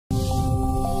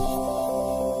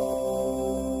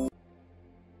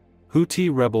Houthi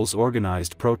rebels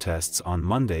organized protests on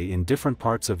Monday in different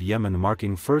parts of Yemen,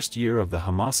 marking first year of the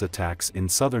Hamas attacks in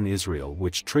southern Israel,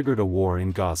 which triggered a war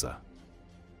in Gaza.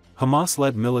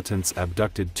 Hamas-led militants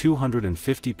abducted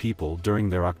 250 people during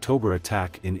their October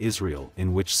attack in Israel,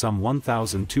 in which some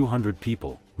 1,200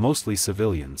 people, mostly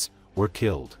civilians, were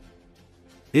killed.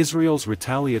 Israel's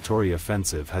retaliatory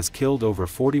offensive has killed over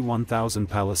 41,000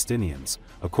 Palestinians,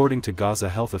 according to Gaza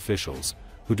health officials,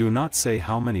 who do not say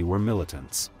how many were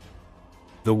militants.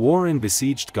 The war in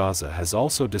besieged Gaza has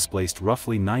also displaced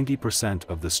roughly 90%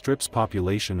 of the Strip's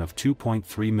population of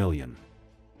 2.3 million.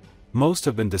 Most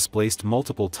have been displaced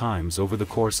multiple times over the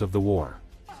course of the war.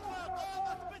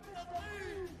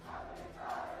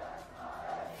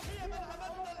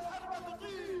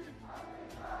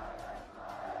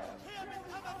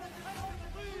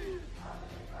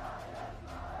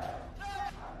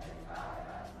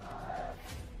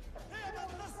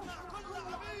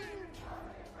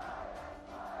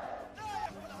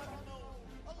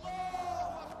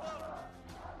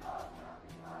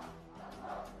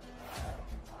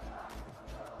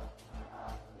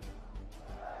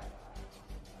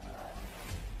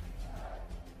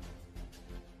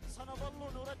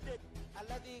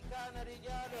 الذي كان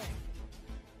رجاله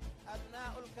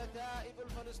أبناء الكتائب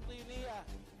الفلسطينية.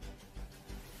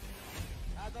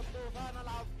 هذا الطوفان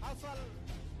حصل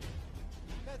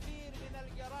كثير من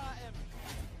الجرائم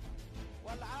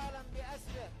والعالم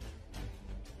بأسره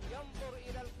ينظر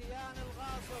إلى الكيان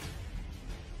الغاصب،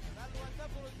 بل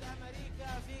وتبرز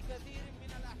أمريكا في كثير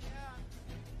من الأحيان.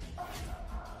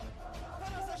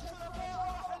 فرز الشرفاء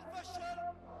وحلف الشر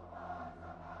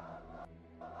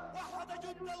وحد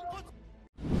جند القدس.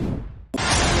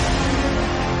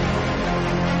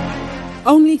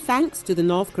 Only thanks to the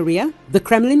North Korea, the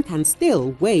Kremlin can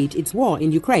still wage its war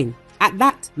in Ukraine. At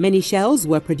that, many shells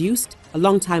were produced a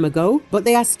long time ago, but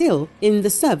they are still in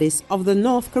the service of the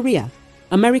North Korea.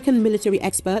 American military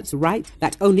experts write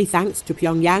that only thanks to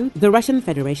Pyongyang, the Russian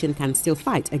Federation can still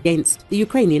fight against the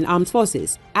Ukrainian armed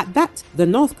forces. At that, the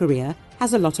North Korea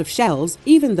has a lot of shells,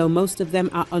 even though most of them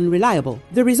are unreliable.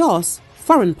 The resource,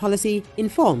 foreign policy,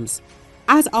 informs.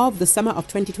 As of the summer of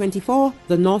 2024,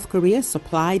 the North Korea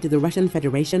supplied the Russian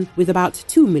Federation with about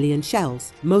 2 million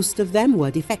shells. Most of them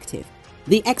were defective.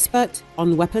 The expert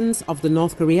on weapons of the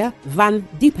North Korea, Van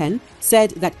Diepen, said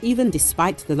that even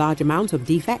despite the large amount of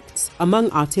defects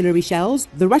among artillery shells,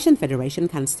 the Russian Federation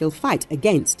can still fight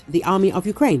against the army of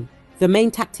Ukraine. The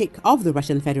main tactic of the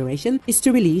Russian Federation is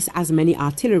to release as many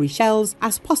artillery shells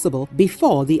as possible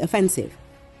before the offensive.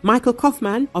 Michael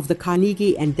Kaufman of the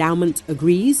Carnegie Endowment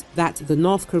agrees that the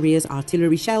North Korea's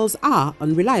artillery shells are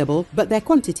unreliable, but their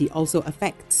quantity also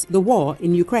affects the war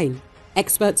in Ukraine.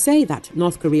 Experts say that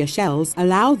North Korea shells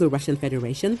allow the Russian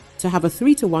Federation to have a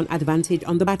 3-to-1 advantage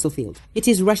on the battlefield. It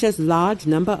is Russia's large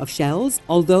number of shells,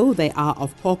 although they are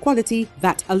of poor quality,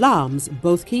 that alarms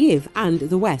both Kyiv and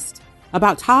the West.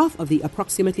 About half of the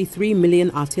approximately 3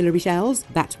 million artillery shells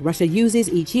that Russia uses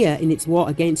each year in its war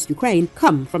against Ukraine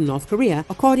come from North Korea,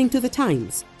 according to the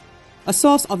Times. A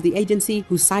source of the agency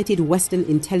who cited Western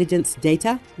intelligence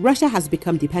data, Russia has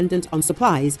become dependent on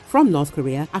supplies from North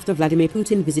Korea after Vladimir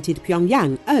Putin visited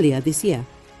Pyongyang earlier this year.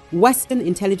 Western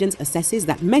intelligence assesses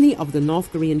that many of the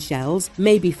North Korean shells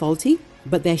may be faulty,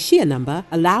 but their sheer number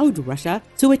allowed Russia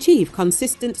to achieve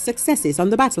consistent successes on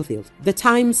the battlefield. The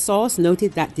Times source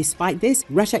noted that despite this,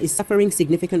 Russia is suffering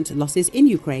significant losses in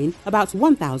Ukraine, about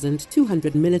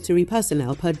 1,200 military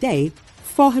personnel per day,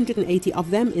 480 of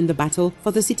them in the battle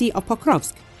for the city of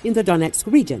Pokrovsk in the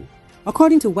Donetsk region.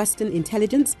 According to Western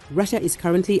intelligence, Russia is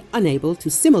currently unable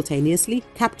to simultaneously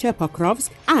capture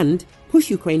Pokrovsk and push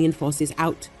Ukrainian forces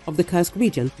out of the Kursk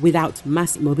region without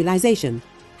mass mobilization.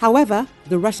 However,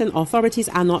 the Russian authorities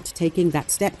are not taking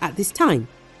that step at this time.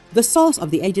 The source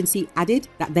of the agency added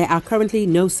that there are currently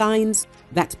no signs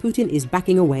that Putin is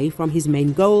backing away from his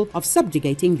main goal of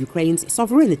subjugating Ukraine's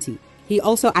sovereignty. He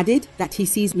also added that he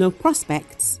sees no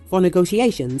prospects for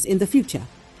negotiations in the future.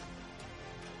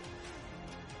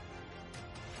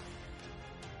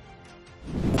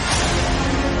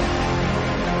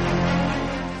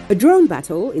 A drone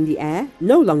battle in the air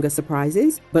no longer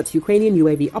surprises, but Ukrainian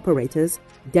UAV operators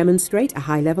demonstrate a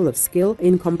high level of skill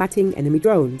in combating enemy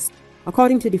drones.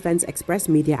 According to Defense Express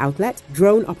media outlet,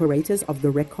 drone operators of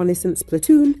the reconnaissance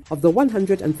platoon of the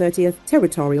 130th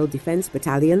Territorial Defense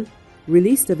Battalion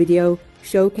released a video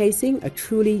showcasing a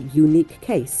truly unique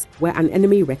case where an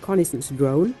enemy reconnaissance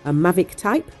drone, a Mavic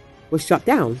type, was shot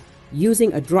down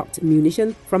using a dropped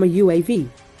munition from a UAV.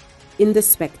 In the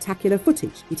spectacular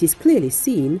footage, it is clearly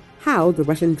seen how the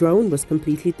Russian drone was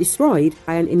completely destroyed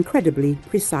by an incredibly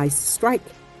precise strike,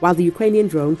 while the Ukrainian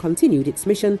drone continued its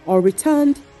mission or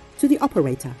returned to the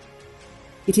operator.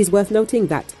 It is worth noting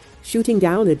that shooting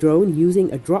down a drone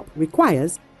using a drop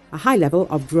requires a high level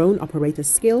of drone operator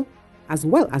skill as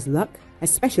well as luck,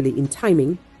 especially in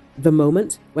timing the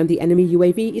moment when the enemy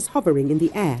UAV is hovering in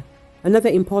the air. Another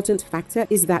important factor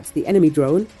is that the enemy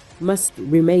drone must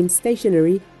remain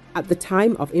stationary at the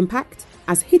time of impact,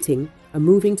 as hitting a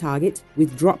moving target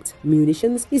with dropped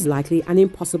munitions is likely an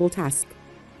impossible task.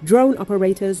 Drone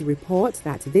operators report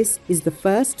that this is the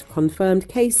first confirmed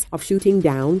case of shooting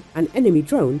down an enemy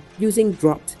drone using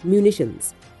dropped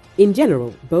munitions. In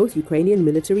general, both Ukrainian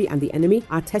military and the enemy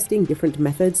are testing different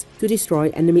methods to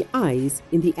destroy enemy eyes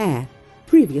in the air.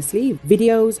 Previously,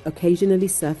 videos occasionally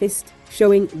surfaced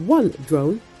showing one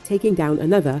drone taking down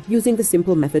another using the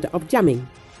simple method of jamming.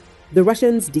 The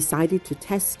Russians decided to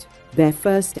test their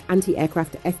first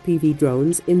anti-aircraft FPV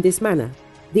drones in this manner.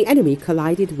 The enemy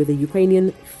collided with a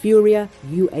Ukrainian Furia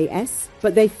UAS,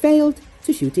 but they failed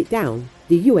to shoot it down.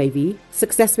 The UAV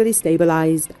successfully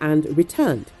stabilized and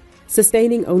returned,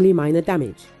 sustaining only minor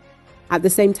damage. At the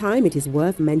same time, it is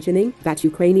worth mentioning that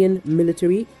Ukrainian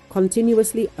military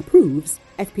continuously approves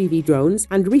FPV drones,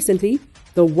 and recently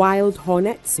the Wild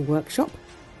Hornets workshop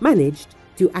managed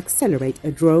to accelerate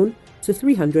a drone to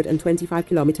 325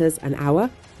 kilometers an hour,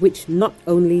 which not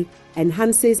only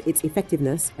enhances its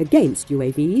effectiveness against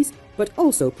UAVs, but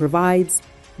also provides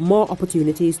more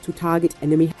opportunities to target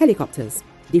enemy helicopters,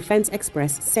 Defense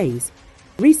Express says.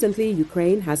 Recently,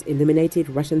 Ukraine has eliminated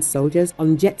Russian soldiers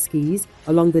on jet skis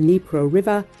along the Dnipro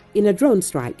River in a drone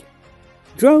strike.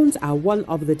 Drones are one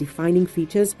of the defining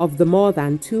features of the more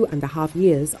than 2.5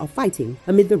 years of fighting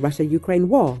amid the Russia-Ukraine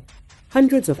war.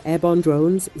 Hundreds of airborne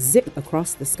drones zip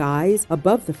across the skies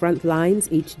above the front lines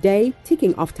each day,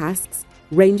 ticking off tasks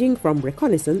ranging from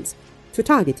reconnaissance to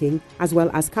targeting, as well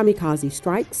as kamikaze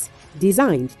strikes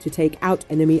designed to take out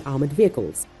enemy armored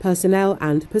vehicles, personnel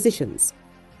and positions.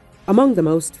 Among the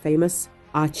most famous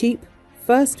are cheap,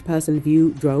 first-person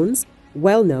view drones,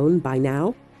 well known by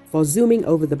now for zooming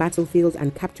over the battlefield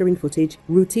and capturing footage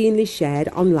routinely shared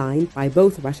online by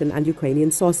both Russian and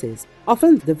Ukrainian sources.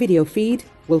 Often, the video feed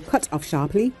will cut off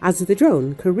sharply as the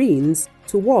drone careens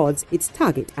towards its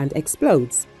target and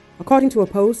explodes. According to a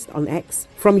post on X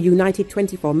from United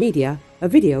 24 Media, a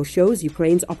video shows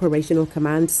Ukraine's Operational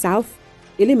Command South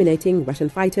eliminating Russian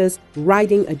fighters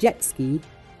riding a jet ski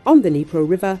on the Dnipro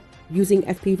River using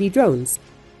FPV drones.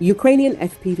 Ukrainian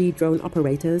FPV drone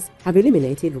operators have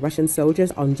eliminated Russian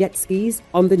soldiers on jet skis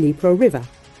on the Dnipro River,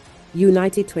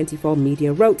 United 24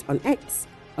 Media wrote on X,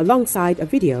 alongside a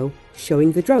video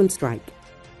showing the drone strike.